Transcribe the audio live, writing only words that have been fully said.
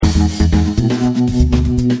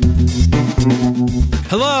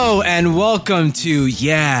and welcome to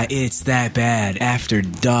Yeah, It's That Bad After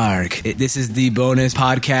Dark. This is the bonus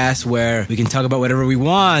podcast where we can talk about whatever we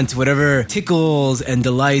want, whatever tickles and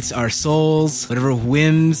delights our souls, whatever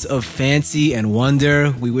whims of fancy and wonder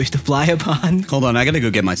we wish to fly upon. Hold on, I gotta go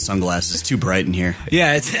get my sunglasses. It's too bright in here.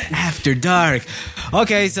 Yeah, it's After Dark.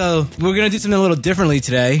 Okay, so we're gonna do something a little differently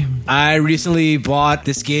today. I recently bought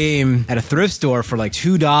this game at a thrift store for like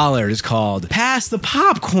 $2 called Pass the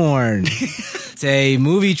Popcorn. It's a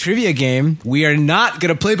movie trivia game. We are not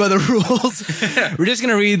going to play by the rules. We're just going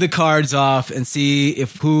to read the cards off and see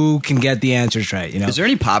if who can get the answers right, you know? Is there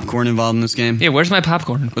any popcorn involved in this game? Yeah, where's my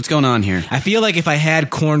popcorn? What's going on here? I feel like if I had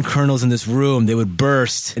corn kernels in this room, they would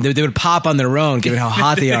burst and they would pop on their own, given how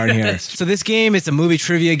hot they are in here. So this game, it's a movie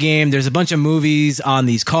trivia game. There's a bunch of movies on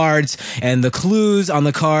these cards, and the clues on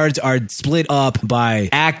the cards are split up by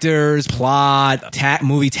actors, plot,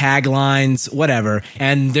 movie taglines, whatever.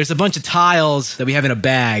 And there's a bunch of tiles that we have in a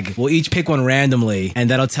bag. We'll each pick one randomly, and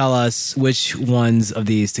that'll tell us which ones of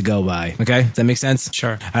these to go by. Okay? Does that make sense?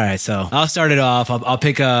 Sure. All right, so I'll start it off. I'll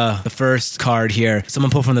pick the first card here. Someone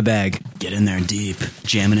pull from the bag. Get in there deep.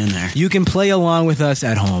 Jamming in there. You can play along with us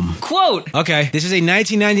at home. Quote! Okay, this is a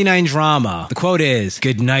 1999 drama. The quote is,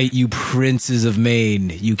 "Good night, you princes of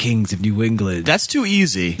Maine, you kings of New England." That's too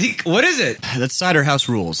easy. What is it? That's Cider House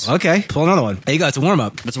rules. Okay, pull another one. There you go, it's a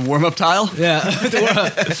warm-up. That's a warm-up tile? Yeah, it's a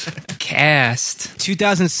warm-up. Cast.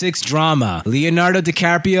 2006 drama. Leonardo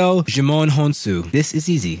DiCaprio, Jimon Honsu. This is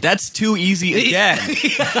easy. That's too easy again.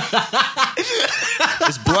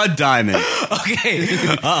 It's Blood Diamond. Okay.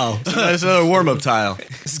 Uh-oh. So that's another warm-up tile.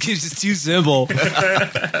 This game's just too simple.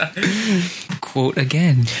 Quote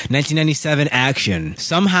again. 1997 action.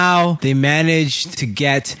 Somehow they managed to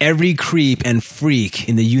get every creep and freak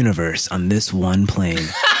in the universe on this one plane.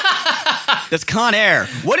 That's Con Air.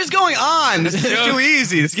 What is going on? This is too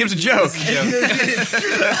easy. This game's a joke.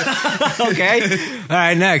 Okay. All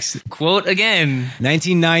right, next. Quote again.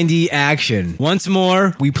 1990 action. Once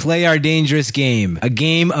more, we play our dangerous game. A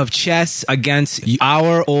game of chess against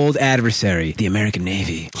our old adversary, the American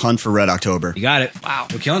Navy. Hunt for Red October. You got it. Wow.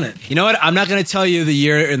 We're killing it. You know what? I'm not going to tell you the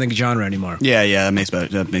year and the genre anymore. Yeah, that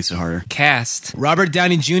makes it harder. Cast. Robert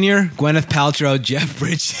Downey Jr., Gwyneth Paltrow, Jeff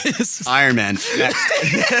Bridges. Iron Man. Next.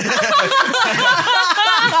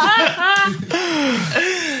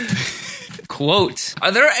 Quote.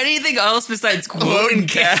 Are there anything else besides quote and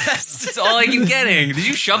cast? That's all I keep getting. Did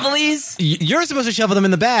you shuffle these? You're supposed to shuffle them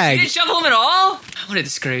in the You bag. didn't shuffle them at all? What a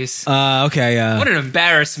disgrace. Okay. What an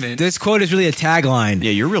embarrassment. This quote is really a tagline.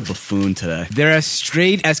 Yeah, you're a real buffoon today. They're as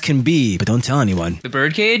straight as can be, but don't tell anyone. The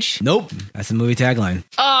birdcage? Nope. That's the movie tagline.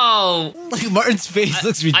 Oh. Martin's face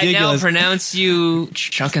looks I now ridiculous. pronounce you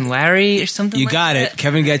Chuck and Larry or something You like got that. it.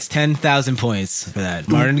 Kevin gets 10,000 points for that.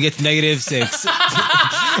 Martin gets -6.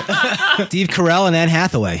 Steve Carell and Anne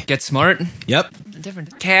Hathaway. Get smart. Yep.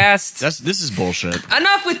 Different cast. This is bullshit.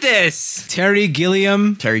 Enough with this. Terry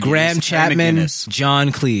Gilliam, Terry Graham Guinness, Terry Chapman, McGinnis.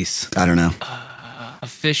 John Cleese. I don't know. A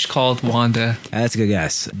fish called Wanda. That's a good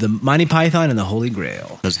guess. The Monty Python and the Holy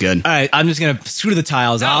Grail. That's good. All right, I'm just going to screw the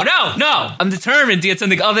tiles out. No. I'm determined to get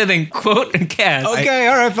something other than quote and cast. Okay,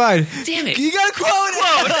 all right, fine. Damn it. You got a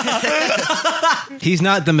quote. He's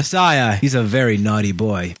not the Messiah. He's a very naughty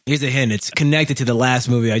boy. Here's a hint. It's connected to the last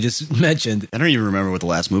movie I just mentioned. I don't even remember what the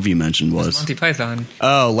last movie you mentioned was. Monty Python.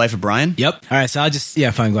 Oh, Life of Brian? Yep. All right, so I'll just,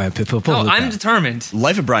 fine, go ahead. Pull Oh, the I'm tab. determined.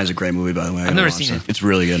 Life of Brian's a great movie, by the way. I've never seen it. It's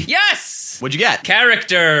really good. Yes! What'd you get?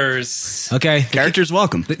 Characters. Okay. Characters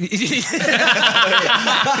welcome.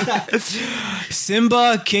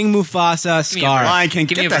 Simba, King Mufasa, me a Scar. Lion King,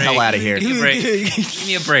 Give me get a the hell break. out of here. Give me a break. Give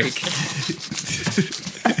me a break.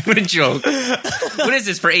 What a joke. What is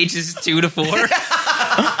this, for ages 2 to 4?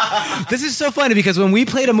 This is so funny because when we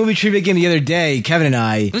played a movie trivia game the other day, Kevin and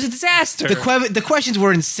I, It was a disaster. the questions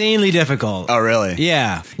were insanely difficult. Oh, really?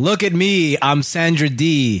 Yeah. Look at me. I'm Sandra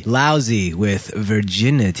D. Lousy with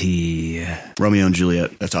virginity. Romeo and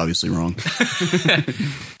Juliet. That's obviously wrong.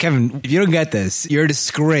 Kevin, if you don't get this, you're a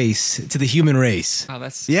disgrace to the human race. Wow,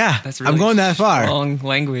 that's I'm really going that far. Long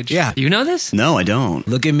language. Yeah. Do you know this? No, I don't.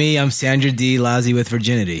 Look at me. I'm Sandra D. Lousy with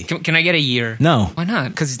virginity. Can I get a year? No. Why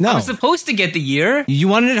not? 'Cause no. I was supposed to get the year. You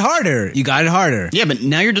wanted it harder. You got it harder. Yeah, but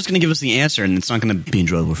now you're just going to give us the answer, and it's not going to be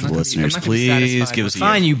enjoyable for the listeners. I'm not gonna be Please satisfied give with us a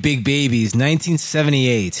Fine, year. you big babies.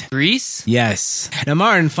 1978. Greece? Yes. Now,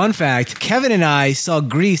 Martin, fun fact. Kevin and I saw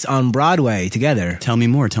Grease on Broadway together. Tell me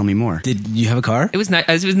more. Did you have a car? It was a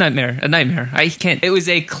nightmare. I can't. It was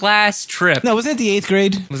a class trip. No, wasn't it the 8th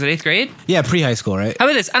grade? Was it 8th grade? Yeah, pre-high school, right? How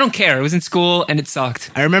about this? I don't care. It was in school and it sucked.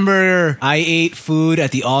 I remember I ate food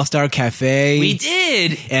at the All-Star Cafe. We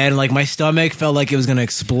did. And, like, my stomach felt like it was going to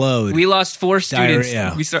explode. explode. We lost 4 students.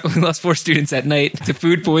 Diarrhea. We lost 4 students at night to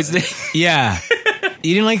food poisoning. Yeah.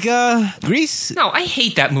 You didn't like Grease? No, I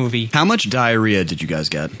hate that movie. How much diarrhea did you guys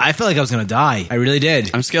get? I felt like I was going to die. I really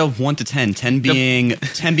did. On a scale of 1 to 10, 10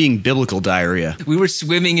 being biblical diarrhea. We were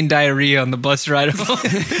swimming in diarrhea on the bus ride home.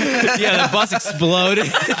 Yeah, the bus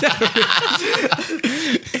exploded.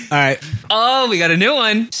 All right. Oh, we got a new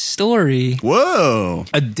one. Story. Whoa.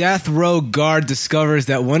 A death row guard discovers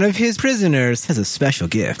that one of his prisoners has a special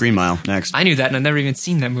gift. Green Mile, next. I knew that and I've never even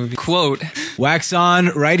seen that movie. Quote. Wax on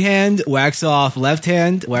right hand, wax off left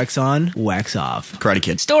hand, wax on, wax off. Karate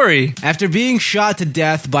Kid. Story. After being shot to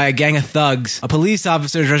death by a gang of thugs, a police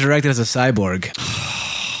officer is resurrected as a cyborg.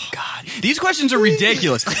 These questions are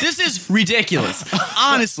ridiculous. This is ridiculous.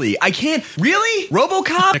 Honestly, I can't. Really?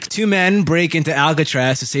 RoboCop? 2 men break into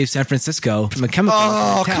Alcatraz to save San Francisco from a chemical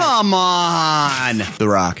Oh, attack. come on. The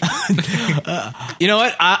Rock. You know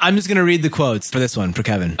what? I'm just going to read the quotes for this one, for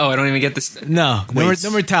Kevin. Oh, I don't even get this. No more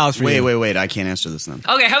tiles for you. Wait. I can't answer this then.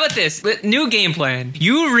 Okay, how about this? New game plan.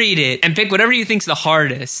 You read it and pick whatever you think's the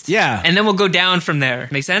hardest. Yeah. And then we'll go down from there.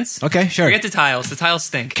 Make sense? Okay, sure. Forget the tiles. The tiles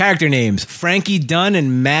stink. Character names: Frankie Dunn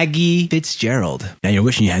and Maggie Fitzgerald. Now you're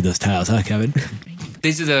wishing you had those tiles, huh, Kevin?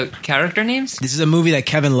 These are the character names? This is a movie that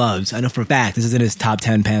Kevin loves. I know for a fact this is in his top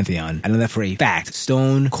 10 pantheon. I know that for a fact.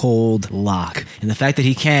 Stone Cold Lock. And the fact that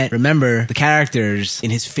he can't remember the characters in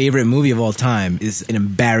his favorite movie of all time is an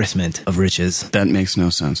embarrassment of riches. That makes no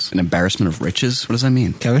sense. An embarrassment of riches? What does that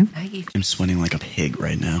mean? Kevin? I'm sweating like a pig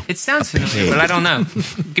right now. It sounds familiar, but I don't know.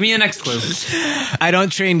 Give me the next clue. I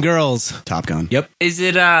don't train girls. Top Gun. Yep. Is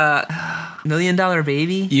it $1 Million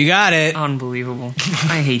Baby? You got it. Unbelievable.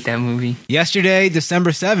 I hate that movie. Yesterday,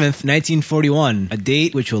 December 7th, 1941. A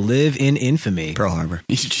date which will live in infamy. Pearl Harbor.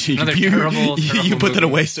 Another terrible You put that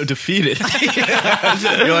movie. away so defeated.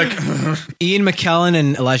 You're like, Ian McKellen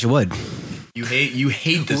and Elijah Wood. you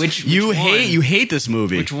hate this. Which you one? hate this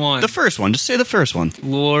movie. Which one? The first one. Just say the first one.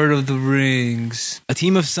 Lord of the Rings. A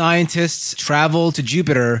team of scientists travel to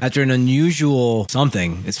Jupiter after an unusual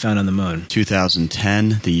something is found on the moon.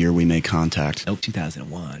 2010, the year we made contact. Nope,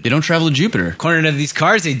 2001. They don't travel to Jupiter. According to these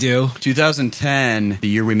cards, they do. 2010, the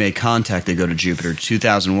year we made contact, they go to Jupiter.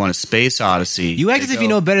 2001, a space odyssey. You act as if you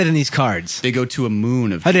know better than these cards. They go to a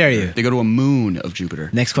moon of How Jupiter. dare you? They go to a moon of Jupiter.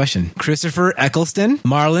 Next question. Christopher Eccleston,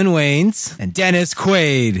 Marlon Wayans, and Dennis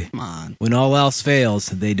Quaid. Come on. When all else fails,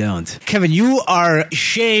 they don't. Kevin, you are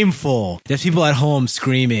shameful. There's people at home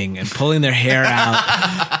screaming and pulling their hair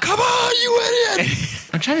out. Come on, you idiot!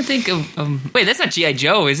 I'm trying to think of... wait, that's not G.I.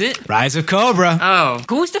 Joe, is it? Rise of Cobra. Oh.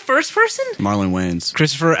 Who was the first person? Marlon Wayans.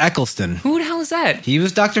 Christopher Eccleston. Who the hell is that? He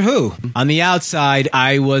was Doctor Who. On the outside,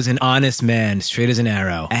 I was an honest man, straight as an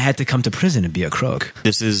arrow. I had to come to prison and be a crook.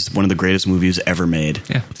 This is one of the greatest movies ever made.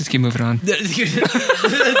 Yeah, just keep moving on.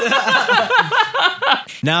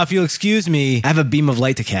 Now, if you'll excuse me, I have a beam of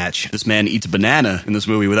light to catch. This man eats a banana in this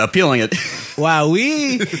movie without peeling it. Wow,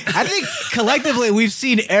 I think collectively we've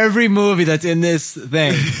seen every movie that's in this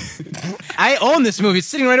thing. I own this movie. It's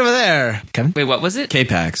sitting right over there. Kevin? Wait, what was it?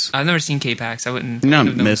 K-Pax. I've never seen K-Pax. I wouldn't... You're I not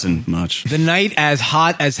wouldn't know. missing much. The night as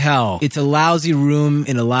hot as hell. It's a lousy room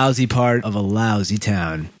in a lousy part of a lousy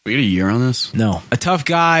town. We get a year on this? No. A tough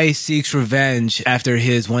guy seeks revenge after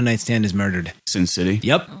his one-night stand is murdered. Sin City?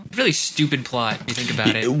 Yep. Really stupid plot, if you think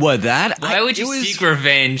about it. What, that? Why would you seek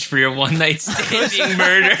revenge for your one-night stand being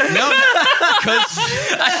murdered? No, because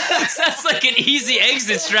Sounds like an easy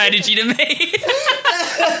exit strategy to make.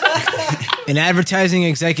 An advertising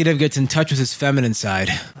executive gets in touch with his feminine side.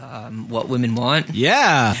 What women want?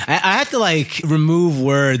 Yeah. I have to, remove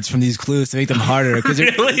words from these clues to make them harder.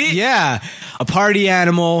 Really? Yeah. A party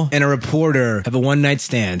animal and a reporter have a one-night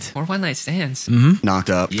stand. More one-night stands. knocked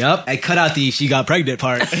up. Yep. I cut out the she got pregnant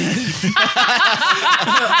part.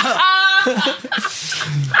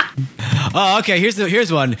 Oh, okay.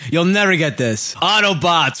 Here's one. You'll never get this.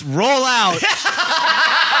 Autobots, roll out.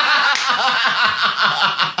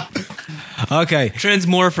 Okay.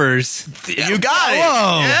 Transmorphers. You got it.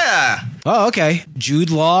 Whoa. Yeah. Oh, okay. Jude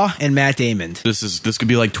Law and Matt Damon. This could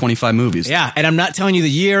be like 25 movies. Yeah, and I'm not telling you the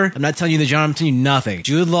year. I'm not telling you the genre. I'm telling you nothing.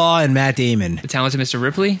 Jude Law and Matt Damon. The Talented Mr.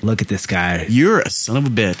 Ripley. Look at this guy. You're a son of a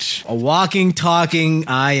bitch. A walking, talking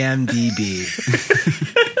IMDb.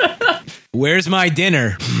 Where's my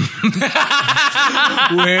dinner?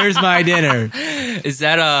 Where's my dinner? Is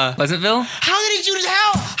that Pleasantville? How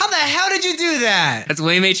the hell did you do that? That's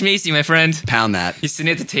William H. Macy, my friend. Pound that. He's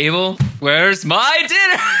sitting at the table. Where's my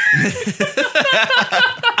dinner?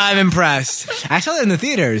 I'm impressed. I saw that in the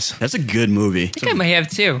theaters. That's a good movie. I think I might have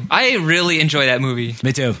too. I really enjoy that movie.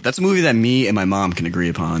 Me too. That's a movie that me and my mom can agree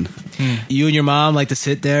upon. You and your mom like to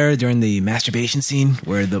sit there during the masturbation scene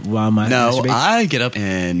where the mom No, masturbates? I get up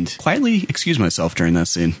and quietly excuse myself during that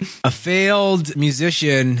scene. A failed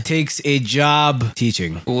musician takes a job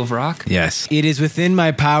teaching. School of Rock? Yes. It is within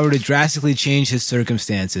my power to drastically change his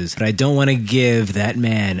circumstances, but I don't want to give that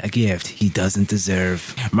man a gift he doesn't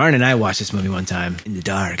deserve. Martin and I watched this movie one time in the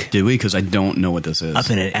dark. Did we? Because I don't know what this is. Up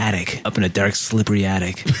in an attic. Up in a dark, slippery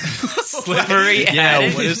attic. Slippery yeah,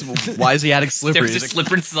 attic. why is the attic slippery? There's a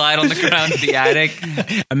slip and slide on the ground of the attic.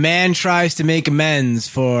 A man tries to make amends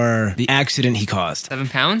for the accident he caused. 7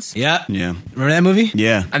 pounds? Yeah. Yeah. Remember that movie?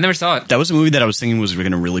 Yeah. I never saw it. That was a movie that I was thinking was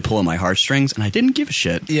going to really pull at my heartstrings, and I didn't give a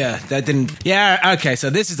shit. Yeah, that didn't. Yeah, okay, so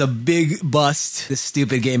this is a big bust, this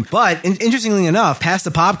stupid game. But interestingly enough, Pass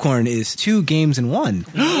the Popcorn is 2 games in 1.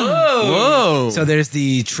 Whoa. So there's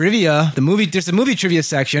the trivia, there's a movie trivia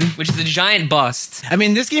section. Which is a giant bust. I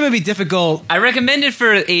mean, this game would be difficult. I recommend it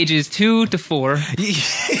for ages 2 to 4.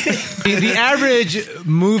 The average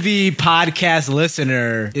movie podcast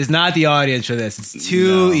listener is not the audience for this. It's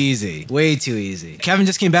too easy. Way too easy. Kevin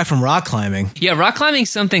just came back from rock climbing. Yeah, rock climbing is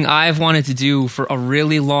something I've wanted to do for a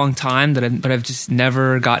really long time, but I've just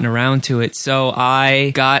never gotten around to it. So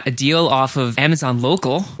I got a deal off of Amazon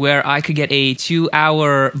Local where I could get a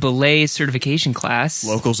 2-hour belay certification class.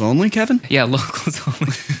 Locals only, Kevin? Yeah, locals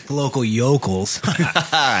only. Local yokels.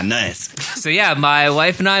 Ah, nice. So yeah, my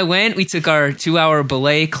wife and I went. We took our 2-hour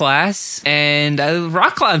belay class, and I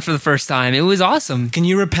rock climbed for the first time. It was awesome. Can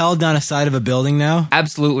you rappel down a side of a building now?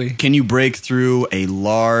 Absolutely. Can you break through a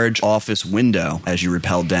large office window as you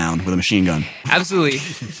rappel down with a machine gun? Absolutely.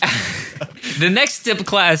 The next step of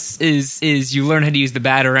class is you learn how to use the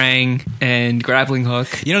batarang and grappling hook.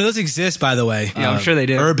 You know, those exist, by the way. Yeah, I'm sure they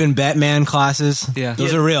do. Urban Batman classes. Yeah.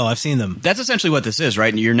 Those are real. I've seen them. That's essentially what this is,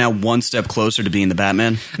 right? You're now one step closer to being the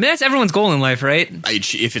Batman. I mean, that's everyone's goal in life, right?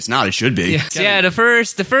 If it's not, it should be. Yeah. So yeah, the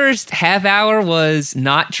first half hour was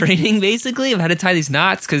not training, basically, of how to tie these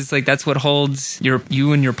knots, because like that's what holds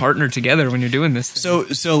you and your partner together when you're doing this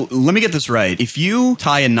thing. So let me get this right. If you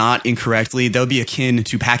tie a knot incorrectly, that would be akin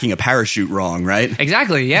to packing a parachute wrong, right?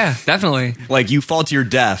 Exactly. Yeah, definitely. Like you fall to your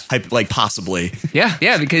death, like possibly.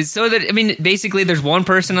 Yeah, because basically there's one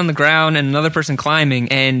person on the ground and another person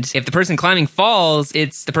climbing, and if the person climbing falls,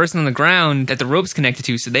 it's the person on the ground that the rope's connected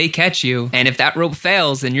to, so they catch you, and if that rope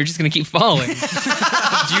fails, then you're just gonna keep falling.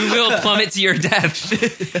 You will plummet to your death.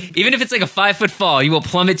 Even if it's like a 5-foot fall, you will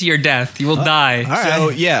plummet to your death. You will die. All right. So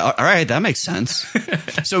yeah, all right, that makes sense.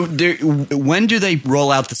 So when do they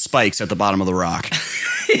roll out the spikes at the bottom of the rock?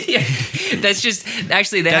 Yeah, that's just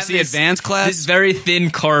actually That's the advanced class? This very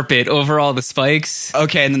thin carpet over all the spikes.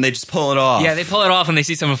 Okay, and then they just pull it off. Yeah, they pull it off when they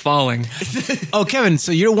see someone falling. Oh, Kevin,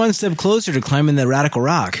 so you're one step closer to climbing the Radical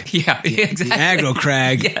Rock. Yeah, exactly. The aggro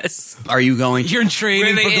crag. Yes. Are you going? You're in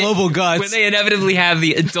training for Global Guts. When they inevitably have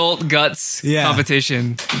the adult guts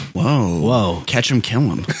competition. Whoa. Catch him, kill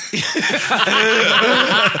him.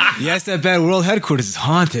 Yes, that bad world headquarters is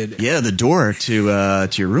haunted. Yeah, the door to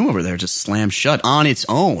your room over there just slammed shut on its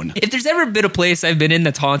own. If there's ever been a place I've been in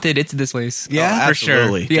that's haunted, it's this place. Yeah? for sure.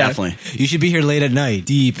 Absolutely, Yeah. definitely. You should be here late at night,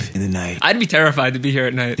 deep in the night. I'd be terrified to be here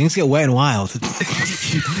at night. Things get wet and wild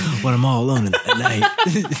when I'm all alone at night.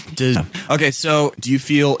 Okay, so do you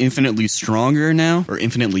feel infinitely stronger now or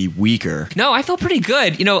infinitely weaker? No, I felt pretty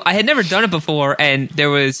good. You know, I had never done it before, and there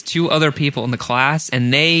was 2 other people in the class,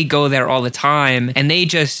 and they go there all the time, and they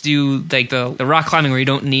just do like the rock climbing where you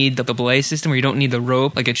don't need the belay system, where you don't need the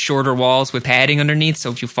rope. Like it's shorter walls with padding underneath,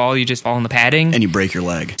 so if you fall, you just fall in the padding. And you break your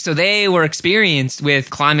leg. So they were experienced with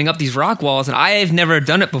climbing up these rock walls, and I've never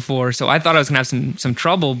done it before, so I thought I was going to have some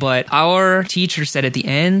trouble, but our teacher said at the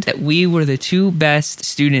end that we were the 2 best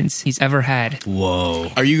students he's ever had.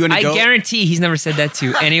 Whoa. Are you going to go? I guarantee he's never said that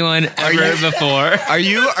to anyone ever before. Are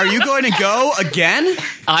you going to go again?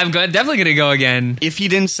 I'm definitely going to go again. If he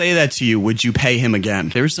didn't say that to you, would you pay him again?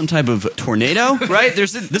 There was some type of tornado, right?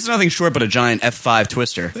 This is nothing short but a giant F5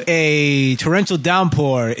 twister. A torrential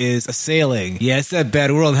downpour is assailing. Yes, that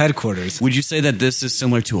bad world headquarters. Would you say that this is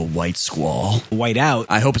similar to a white squall? White out.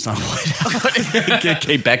 I hope it's not a white out. Get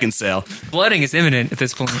Kate Beckinsale. Flooding is imminent at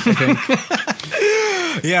this point, I think.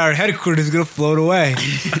 Yeah, our headquarters is going to float away.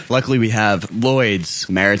 Luckily, we have Lloyd's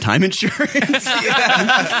maritime insurance.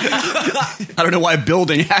 I don't know why a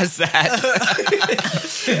building has that.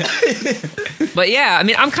 But yeah, I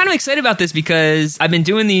mean, I'm kind of excited about this because I've been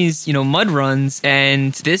doing these, mud runs,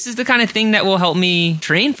 and this is the kind of thing that will help me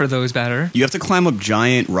train for those better. You have to climb up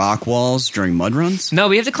giant rock walls during mud runs? No,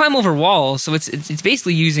 we have to climb over walls, so it's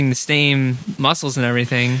basically using the same muscles and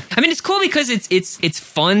everything. I mean, it's cool because it's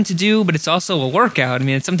fun to do, but it's also a workout. I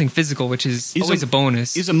mean, it's something physical, which is always a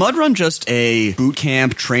bonus. Is a mud run just a boot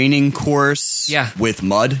camp training course? Yeah. With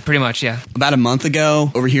mud? Pretty much, yeah. About a month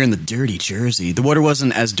ago, over here in the dirty Jersey, the water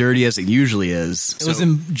wasn't as dirty as it usually is. It was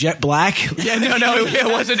in jet black. Yeah, no, it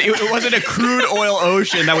wasn't. It wasn't a crude oil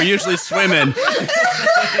ocean that we usually swim in.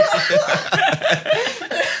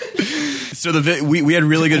 So we had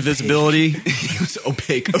really good visibility. It was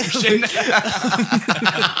opaque ocean.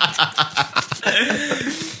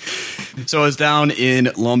 So I was down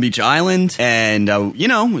in Long Beach Island and,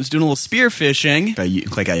 was doing a little spear fishing,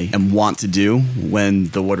 like I am wont to do when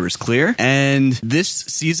the water is clear. And this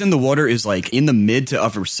season, the water is like in the mid to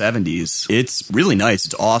upper 70s. It's really nice.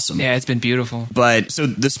 It's awesome. Yeah, it's been beautiful. But so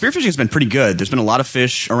the spearfishing has been pretty good. There's been a lot of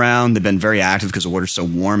fish around. They've been very active because the water's so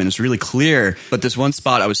warm and it's really clear. But this one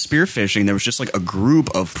spot I was spearfishing, there was just like a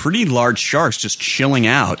group of pretty large sharks just chilling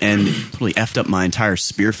out and totally effed up my entire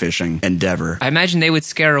spearfishing endeavor. I imagine they would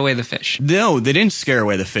scare away the fish. No, they didn't scare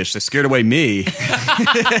away the fish. They scared away me. The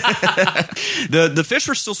fish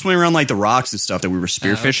were still swimming around like the rocks and stuff that we were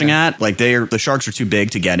spearfishing at. Like the sharks are too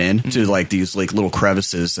big to get in to like these like little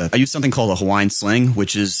crevices. I used something called a Hawaiian sling,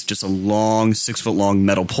 which is just a long 6-foot long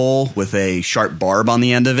metal pole with a sharp barb on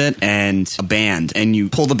the end of it and a band. And you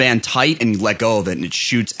pull the band tight and you let go of it and it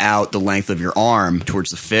shoots out the length of your arm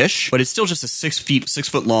towards the fish. But it's still just a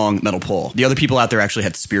 6-foot long metal pole. The other people out there actually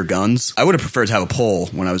had spear guns. I would have preferred to have a pole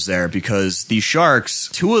when I was there because these sharks,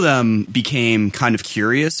 2 of them became kind of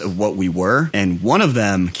curious of what we were, and one of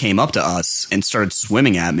them came up to us and started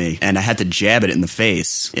swimming at me, and I had to jab it in the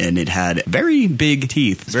face, and it had very big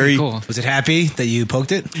teeth. That's very cool. Was it happy that you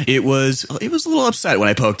poked it? It was a little upset when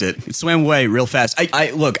I poked it. It swam away real fast.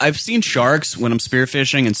 Look, I've seen sharks when I'm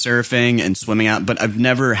spearfishing and surfing and swimming out, but I've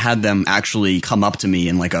never had them actually come up to me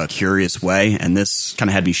in like a curious way, and this kind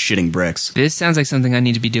of had me shitting bricks. This sounds like something I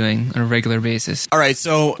need to be doing on a regular basis. All right,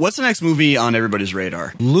 so what's the next movie on everybody's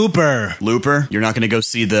radar? Looper. Looper? You're not going to go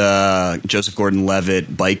see the Joseph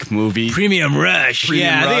Gordon-Levitt bike movie? Premium Rush.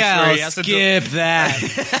 Premium Rush, I think I'll skip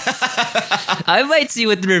that. I might see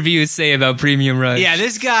what the reviews say about Premium Rush. Yeah,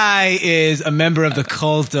 this guy is a member of the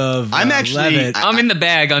cult of Levitt. I'm in the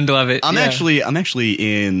bag on Levitt. I'm actually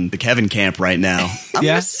in the Kevin camp right now. I'm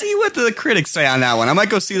going to see what the critics say on that one. I might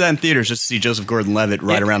go see that in theaters just to see Joseph Gordon-Levitt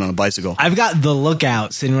ride around on a bicycle. I've got The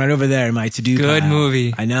Lookout sitting right over there in my to-do Good pile.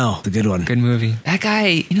 movie. I know. The good one. Good movie. That guy,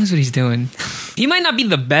 he knows what he's doing. He might not be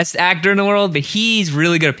the best actor in the world, but he's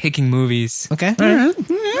really good at picking movies. Okay. All right.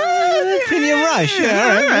 Premium Rush. Yeah, all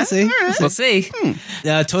right. We'll see.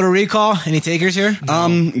 Total Recall. Any takers here?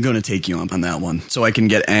 I'm going to take you on that one so I can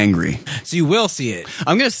get angry. So you will see it.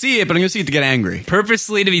 I'm going to see it, but I'm going to see it to get angry.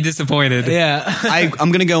 Purposely to be disappointed. Yeah.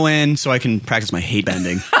 I'm going to go in so I can practice my hate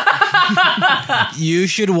bending. You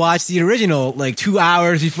should watch the original like 2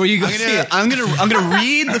 hours before you go see it. I'm gonna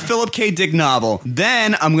read the Philip K. Dick novel,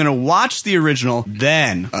 then I'm gonna watch the original,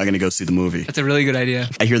 then I'm gonna go see the movie. That's a really good idea.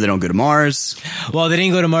 I hear they don't go to Mars. Well, they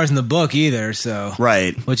didn't go to Mars in the book either, so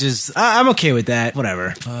right. Which is I'm okay with that.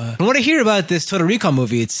 Whatever. I want to hear about this Total Recall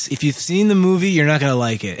movie. It's if you've seen the movie, you're not gonna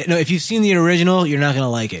like it. No, if you've seen the original, you're not gonna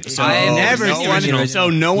like it. So I've never seen the original. So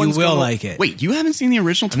no one will like it. Wait, you haven't seen the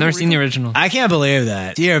original? I've never seen the original. I can't believe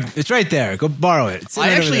that. Here, it's right there. Go borrow it. I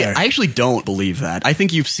actually don't believe that. I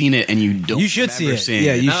think you've seen it and you don't. You should see it.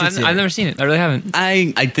 Yeah, you should see it. I've never seen it. I really haven't.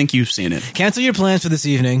 I think you've seen it. Cancel your plans for this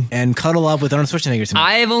evening and cuddle up with Arnold Schwarzenegger tonight.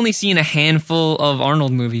 I've only seen a handful of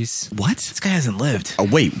Arnold movies. What? This guy hasn't lived. Oh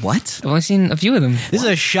wait, what? I've only seen a few of them. This is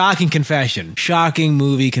a shocking confession. Shocking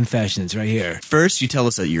movie confessions right here. First, you tell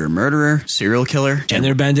us that you're a murderer, serial killer,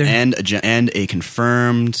 gender bender, and a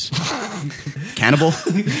confirmed cannibal.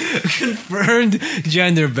 Confirmed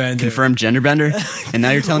gender bender. Confirmed gender bender. And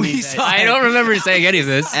now you're telling me I don't remember saying any of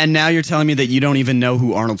this. And now you're telling me that you don't even know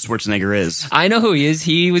who Arnold Schwarzenegger is. I know who he is.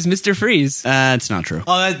 He was Mr. Freeze. It's not true.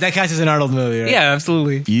 Oh, that counts as an Arnold movie, right? Yeah,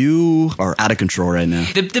 absolutely. You are out of control right now.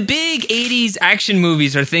 The big 80s action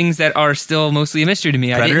movies are things that are still mostly a mystery to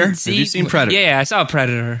me. Predator? I didn't see, Have you seen Predator? Yeah, I saw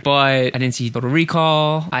Predator, but I didn't see Total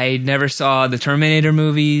Recall. I never saw the Terminator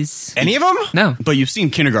movies. Any of them? No. But you've seen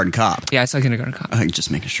Kindergarten Cop. Yeah, I saw Kindergarten Cop.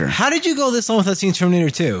 Just making sure. How did you go this long without seeing Terminator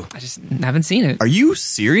 2? I just haven't seen it. Are you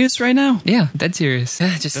serious right now? Yeah, dead serious.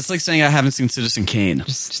 Just That's like saying I haven't seen Citizen Kane.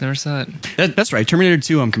 just never saw it. That's right. Terminator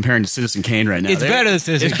 2 I'm comparing to Citizen Kane right now. It's better than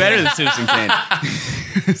Citizen It's better than Citizen Kane.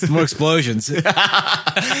 It's more explosions.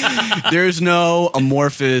 There's no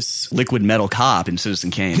amorphous liquid metal cop in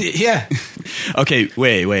Citizen Kane. Yeah. Okay,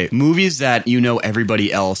 wait. Movies that you know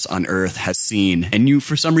everybody else on Earth has seen, and you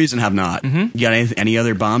for some reason have not. You got any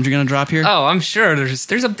other bombs you're gonna drop here? Oh, I'm sure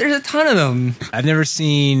there's a ton of them. I've never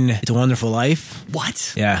seen It's a Wonderful Life.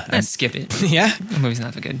 What? Yeah. Let's skip it. Yeah? The movie's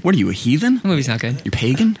not that good. What are you, a heathen? The movie's not good. You're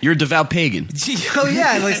pagan? You're a devout pagan. Oh,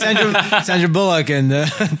 yeah. Like Sandra Bullock and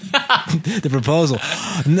the proposal.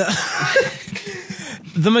 No.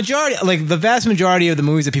 The majority, like the vast majority of the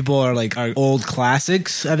movies that people are like are old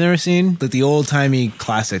classics I've never seen. Like the old timey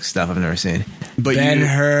classic stuff I've never seen. But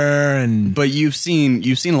Ben-Hur and... But you've seen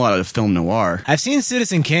a lot of film noir. I've seen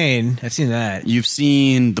Citizen Kane. I've seen that. You've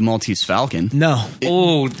seen The Maltese Falcon. No.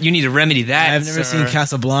 Oh, you need to remedy that. I've never sir. seen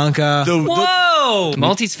Casablanca. Whoa!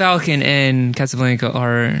 Maltese Falcon and Casablanca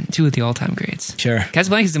are two of the all-time greats. Sure.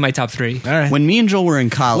 Casablanca's in my top 3. All right. When me and Joel were in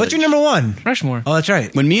college... What's your number one? Rushmore. Oh, that's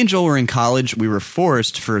right. When me and Joel were in college, we were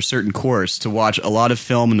forced for a certain course to watch a lot of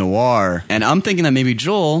film noir. And I'm thinking that maybe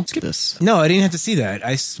Joel... Skip this. No, I didn't have to see that.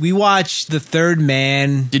 We watched The Third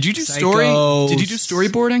Man. Did you do Psycho. Did you do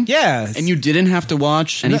storyboarding? Yeah. And you didn't have to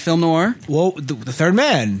watch any film noir? Well, the Third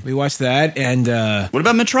Man. We watched that, and What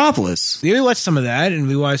about Metropolis? we watched some of that, and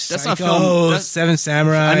we watched That's Psycho, not film. That's- Seven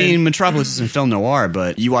Samurai. I mean, Metropolis isn't film noir,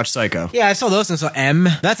 but you watch Psycho. yeah, I saw those and saw M.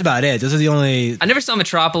 That's about it. Those are the only I never saw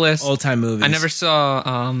Metropolis. old time movies. I never saw.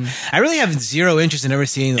 I really have zero interest in ever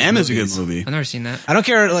seeing those M is a movies. good movie. I've never seen that. I don't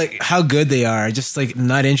care like how good they are. I just like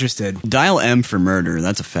not interested. Dial M for Murder.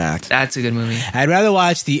 That's a fact. That's a good movie. I'd rather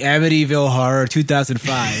watch the Amityville Horror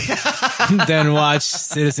 2005 than watch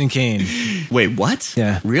Citizen Kane. Wait, what?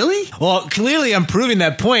 Yeah. Really? Well, clearly I'm proving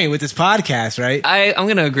that point with this podcast, right? I'm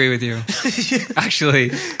gonna agree with you.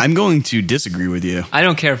 Actually, I'm going to disagree with you. I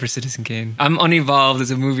don't care for Citizen Kane. I'm uninvolved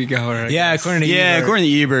as a moviegoer. I Yeah, guess. according to Yeah, Ebert. according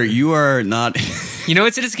to Ebert, you are not... You know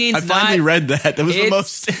what Citizen Kane's I finally not? read that. That was the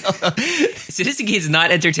most... Citizen Kane's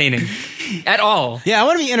not entertaining at all. Yeah, I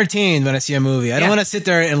want to be entertained when I see a movie. I don't Yeah. want to sit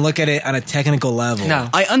there and look at it on a technical level. No.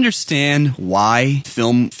 I understand why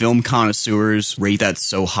film connoisseurs rate that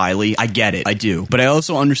so highly. I get it. I do. But I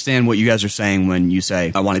also understand what you guys are saying when you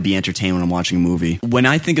say, I want to be entertained when I'm watching a movie. When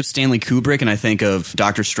I think of Stanley Kubrick and I think of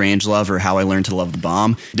Dr. Strangelove or How I Learned to Love the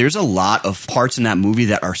Bomb, there's a lot of parts in that movie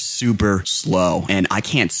that are super slow, and I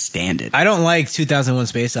can't stand it. I don't like 2001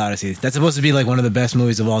 Space Odyssey. That's supposed to be like one of the best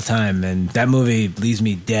movies of all time, and that movie leaves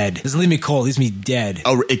me dead. Doesn't leave me cold, leaves me dead.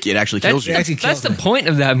 Oh, it actually kills you. actually That's kills the me. point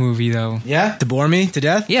of that movie, though. Yeah? To bore me to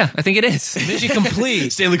death? Yeah, I think it is. Mission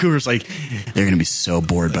complete. Stanley Kubrick's like, they're going to be so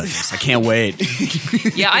bored by this. I can't wait.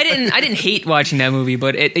 Yeah, I didn't hate watching that movie,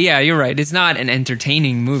 but yeah, you're right. It's not an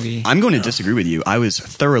entertaining movie. I'm going to disagree with you. I was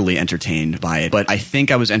thoroughly entertained by it, but I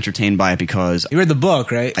think I was entertained by it because You read the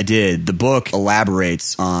book, right? I did. The book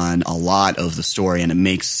elaborates on a lot of the story and it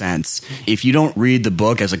makes sense. If you don't read the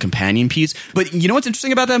book as a companion piece, but you know what's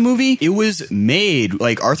interesting about that movie? It was made,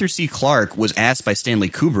 like Arthur C. Clarke was asked by Stanley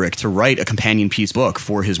Kubrick to write a companion piece book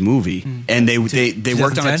for his movie. And they worked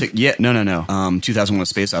on it 2010? yeah, no. 2001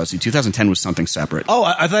 Space Odyssey. 2010 was something separate. Oh,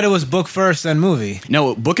 I thought it was book first, then movie.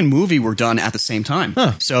 No, book and movie were done at the same time.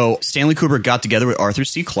 Huh. So Stanley Kubrick got together with Arthur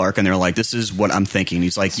C. Clarke and they're like, this is what I'm thinking.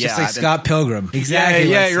 He's like, Just like Scott Pilgrim. Yeah,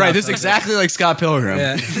 Exactly. yeah, like you're right. Scott This is Pilgrim. exactly like Scott Pilgrim.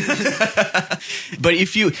 Yeah. But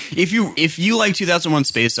if you like 2001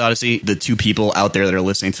 Space Odyssey, the two people out there that are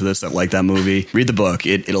listening to this that like that movie, read the book.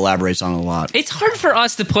 It elaborates on a lot. It's hard for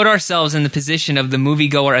us to put ourselves in the position of the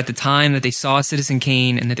moviegoer at the time that they saw Citizen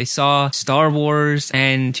Kane and that they saw Star Wars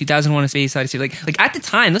and 2001: A Space Odyssey. Like at the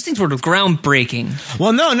time, those things were groundbreaking.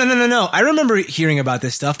 Well, no. I remember hearing about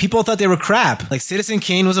this stuff. People thought they were crap. Like Citizen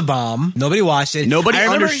Kane was a bomb. Nobody watched it. Nobody I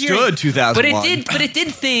remember understood hearing- 2001. But it did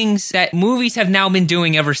things that movies have now been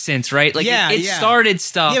doing ever since, right? Like it started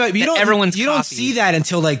stuff. Yeah, but you that don't. everyone's you don't copied. see that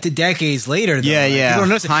until like the decades later. Though. Yeah, Like, yeah. people don't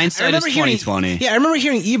notice it. Hindsight I remember is hearing- 20/20. Yeah, I remember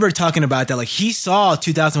hearing Ebert talking about that. Like he saw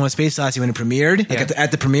 2001: Space Odyssey when it premiered. Like Yeah.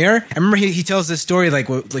 at the premiere, I remember he tells this story. Like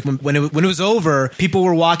when it was over, people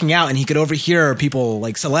were walking out and he could overhear people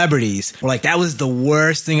like celebrities were like, "That was the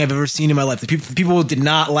worst thing I've ever seen in my life." The people did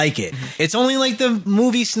not like it. It's only like the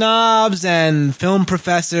movie snobs and film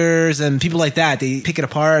professors and people like that. They pick it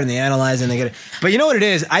apart and they analyze it and they get it. But you know what it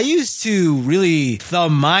is? I used to really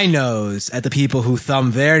thumb my nose at the people who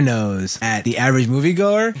thumb their nose at the average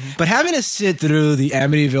moviegoer. But having to sit through the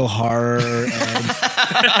Amityville Horror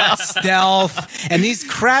and Stealth and these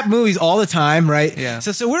crap movies all the time, right? Yeah.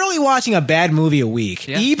 So we're only watching a bad movie a week.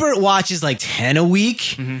 Yeah. Ebert watches like 10 a week,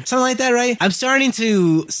 something like that, right? I'm starting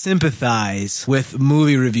to sympathize with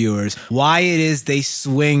movie reviewers, why it is they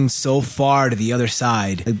swing so far to the other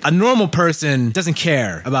side. A normal person doesn't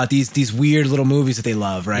care about these weird little movies that they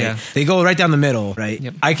love, right? Yeah. They go right down the middle, right?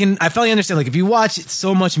 Yep. I fully understand, like, if you watch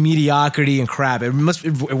so much mediocrity and crap, it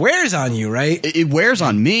wears on you, right? It wears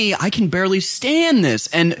on me. I can barely stand this.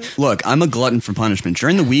 And look, I'm a glutton for punishment.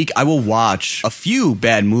 During the week, I will watch a few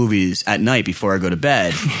bad movies at night before I go to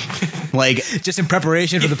bed. Like, Just in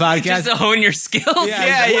preparation for the podcast. Just to hone your skills.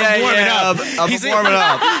 I'm warming up. I'm warming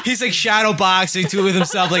up. He's like shadow boxing to it with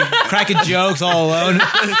himself, like cracking jokes all alone.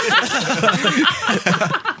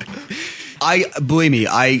 Believe me,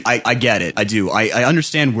 I get it. I do. I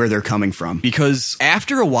understand where they're coming from, because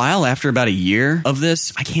after a while, after about a year of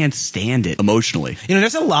this, I can't stand it emotionally. You know,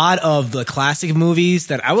 there's a lot of the classic movies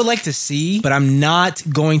that I would like to see, but I'm not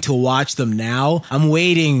going to watch them now. I'm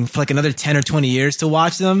waiting for like another 10 or 20 years to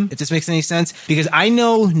watch them, if this makes any sense, because I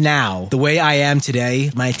know now, the way I am today,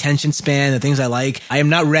 my attention span, the things I like, I am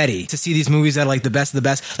not ready to see these movies that are like the best of the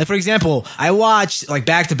best. Like, for example, I watched like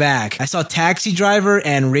back to back, I saw Taxi Driver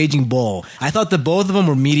and Raging Bull. I thought that both of them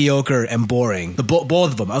were mediocre and boring.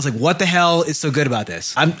 Both of them. I was like, what the hell is so good about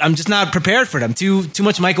this? I'm just not prepared for them. Too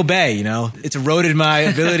much Michael Bay, you know? It's eroded my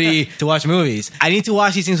ability to watch movies. I need to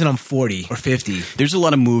watch these things when I'm 40 or 50. There's a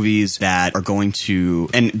lot of movies that are going to,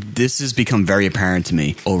 and this has become very apparent to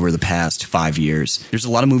me over the past 5 years. There's a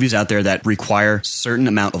lot of movies out there that require a certain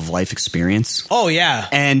amount of life experience. Oh, yeah.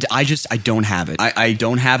 And I don't have it. I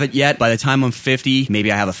don't have it yet. By the time I'm 50,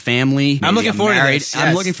 maybe I have a family. I'm looking forward to this, I'm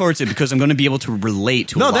yes. looking forward to it because I'm going to be able to relate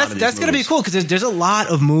to a lot of these that's going to be movies. cool, because there's a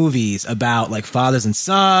lot of movies about like fathers and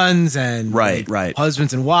sons and Right.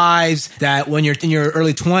 husbands and wives that when you're in your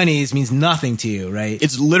early 20s means nothing to you, right?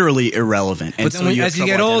 It's literally irrelevant. And But then as you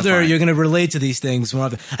get older, you're going to relate to these things more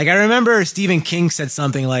often. Like, I remember Stephen King said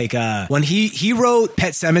something like, when he wrote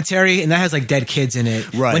Pet Sematary, and that has like dead kids in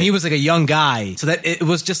it, Right. when he was like a young guy. So that it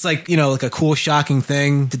was just like, you know, like a cool, shocking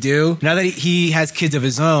thing to do. Now that he has kids of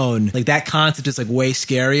his own, like that concept is like way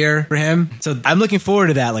scarier for him. So I'm looking forward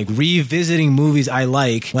to that, like revisiting movies I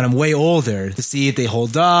like when I'm way older to see if they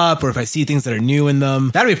hold up or if I see things that are new in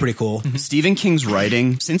them. That'd be pretty cool. Stephen King's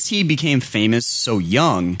writing, since he became famous so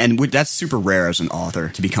young, and that's super rare as an author,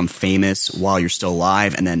 to become famous while you're still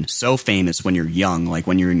alive and then so famous when you're young, like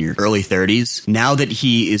when you're in your early 30s. Now that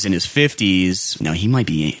he is in his 50s, no, he might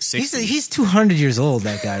be 60. He's 200 years old,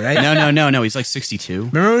 that guy, right? No, he's like 62.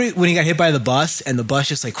 Remember when he got hit by the bus and the bus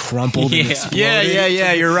just like crumpled and Yeah. exploded?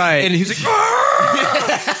 Yeah, you're right. And he was like,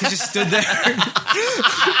 "Argh!" He just stood there.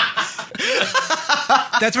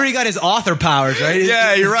 That's where he got his author powers, right?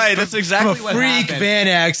 Yeah, you're right. That's exactly From a what freak happened. van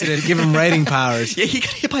accident, give him writing powers. Yeah, he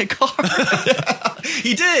got hit by a car.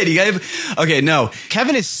 He did. He got okay, no.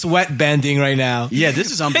 Kevin is sweat bending right now. Yeah,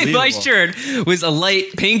 this is unbelievable. My shirt was a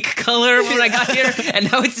light pink color when I got here,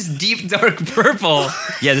 and now it's this deep dark purple.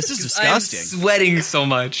 Yeah, this is I'm disgusting. sweating so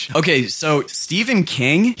much. Okay, so Stephen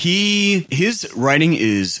King, his writing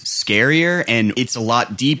is scarier and it's a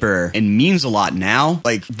lot deeper and means a lot now,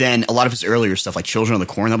 like than a lot of his earlier stuff, like Children of the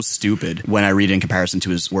Corn. That was stupid when I read it in comparison to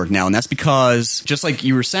his work now, and that's because, just like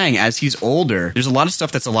you were saying, as he's older, there's a lot of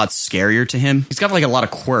stuff that's a lot scarier to him. He's got like a lot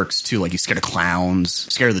of quirks too, like he's scared of clowns,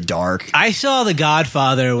 scared of the dark. I saw The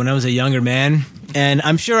Godfather when I was a younger man, and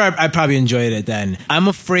I'm sure I probably enjoyed it then. I'm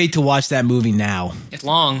afraid to watch that movie now. It's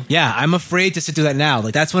long. Yeah, I'm afraid to sit through that now.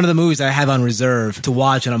 Like, that's one of the movies I have on reserve to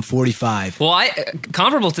watch when I'm 45. Well,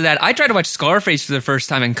 comparable to that, I tried to watch Scarface for the first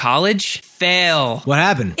time in college. Fail. What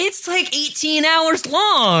happened? It's like 18 hours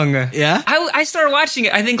long. Yeah? I started watching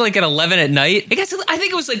it, I think, like at 11 at night. I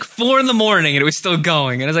think it was like 4 in the morning and it was still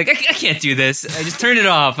going. And I was like, I can't do this. I just turned it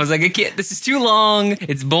off. I was like, I can't. This is too long.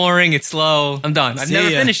 It's boring. It's slow. I'm done. I've never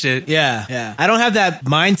finished it. Yeah. I don't have that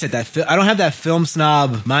mindset. I don't have that film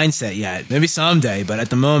snob mindset yet. Maybe someday, but at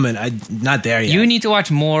the moment, I'm not there yet. You need to watch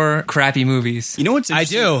more crappy movies. You know what's I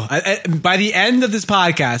interesting? do. By the end of this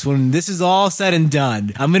podcast, when this is all said and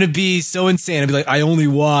done, I'm going to be so insane. I'll be like, I only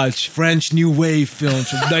watch French New Wave films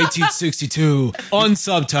from 1962,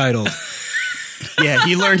 unsubtitled. Yeah,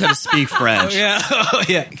 he learned how to speak French. Yeah.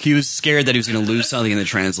 He was scared that he was going to lose something in the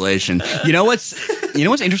translation. You know what's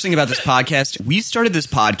interesting about this podcast? We started this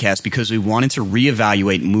podcast because we wanted to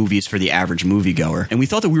reevaluate movies for the average moviegoer, and we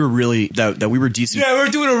thought that we were really that we were decent. Yeah, we're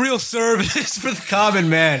doing a real service for the common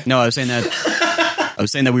man. No, I was saying that I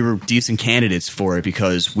was saying that we were decent candidates for it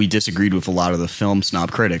because we disagreed with a lot of the film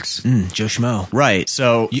snob critics. Joe Schmo. Right.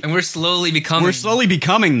 So And we're slowly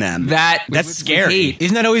becoming that. That's we scary. hate.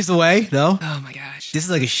 Isn't that always the way, though? Oh my gosh. This is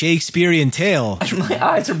like a Shakespearean tale. My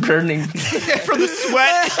eyes are burning. from the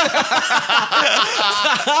sweat.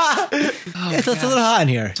 It's a little hot in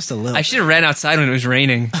here. Just a little. I should have ran outside when it was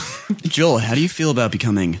raining. Joel, how do you feel about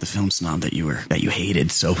becoming the film snob that you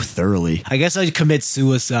hated so thoroughly? I guess I'd commit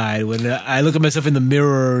suicide when I look at myself in the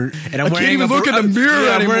mirror and I'm can't wearing even look in the mirror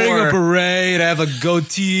I'm wearing anymore. a beret and I have a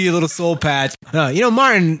goatee, a little soul patch.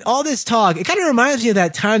 Martin, all this talk, it kind of reminds me of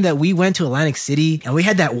that time that we went to Atlantic City and we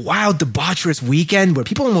had that wild debaucherous weekend where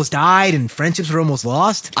people almost died and friendships were almost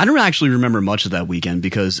lost. I don't actually remember much of that weekend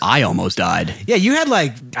because I almost died. Yeah, you had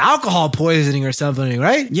like alcohol poisoning or something,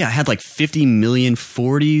 right? Yeah, I had like 50 million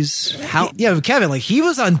 40s. How? Yeah, but Kevin, like he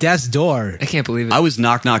was on death's door. I can't believe it. I was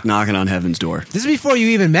knocking on heaven's door. This is before you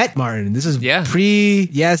even met Martin. This is pre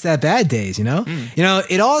Yes That Bad days, you know? You know,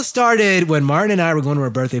 it all started when Martin and I were going to our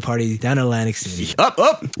birthday party down in Atlantic City. Up.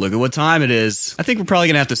 Look at what time it is. I think we're probably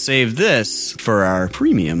going to have to save this for our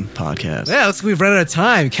premium podcast. Yeah, looks like we've run out of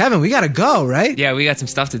time. Kevin, we gotta go, right? Yeah, we got some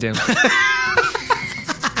stuff to do.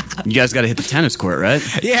 You guys got to hit the tennis court, right?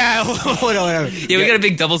 Yeah, whatever. Yeah, we got a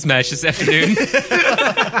big doubles match this afternoon.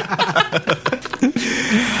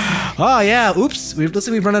 Oh, yeah. Oops. Looks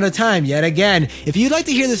like we've run out of time yet again. If you'd like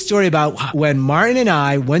to hear the story about when Martin and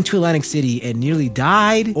I went to Atlantic City and nearly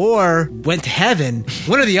died or went to heaven,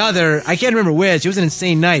 one or the other, I can't remember which. It was an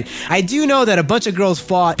insane night. I do know that a bunch of girls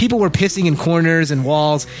fought. People were pissing in corners and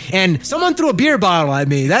walls, and someone threw a beer bottle at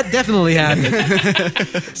me. That definitely happened.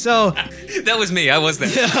 So That was me. I was there.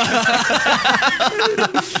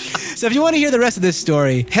 So if you want to hear the rest of this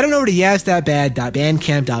story, head on over to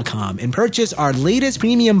yesthatbad.bandcamp.com and purchase our latest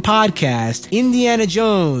premium podcast, Indiana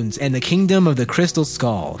Jones and the Kingdom of the Crystal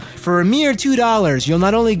Skull. For a mere $2, you'll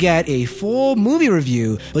not only get a full movie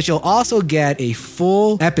review, but you'll also get a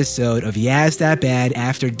full episode of Yaz That Bad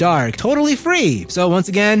After Dark, totally free. So once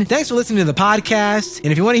again, thanks for listening to the podcast.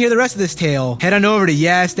 And if you want to hear the rest of this tale, head on over to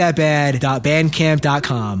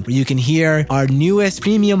yesthatbad.bandcamp.com, where you can hear our newest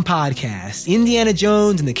premium podcast, Indiana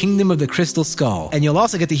Jones and the Kingdom of the Crystal Skull. And you'll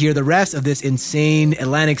also get to hear the rest of this insane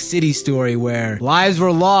Atlantic City story where lives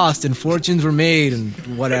were lost and fortunes were made and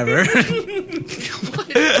whatever.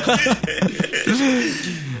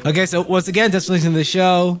 Okay, so once again, thanks for listening to the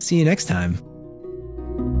show. See you next time.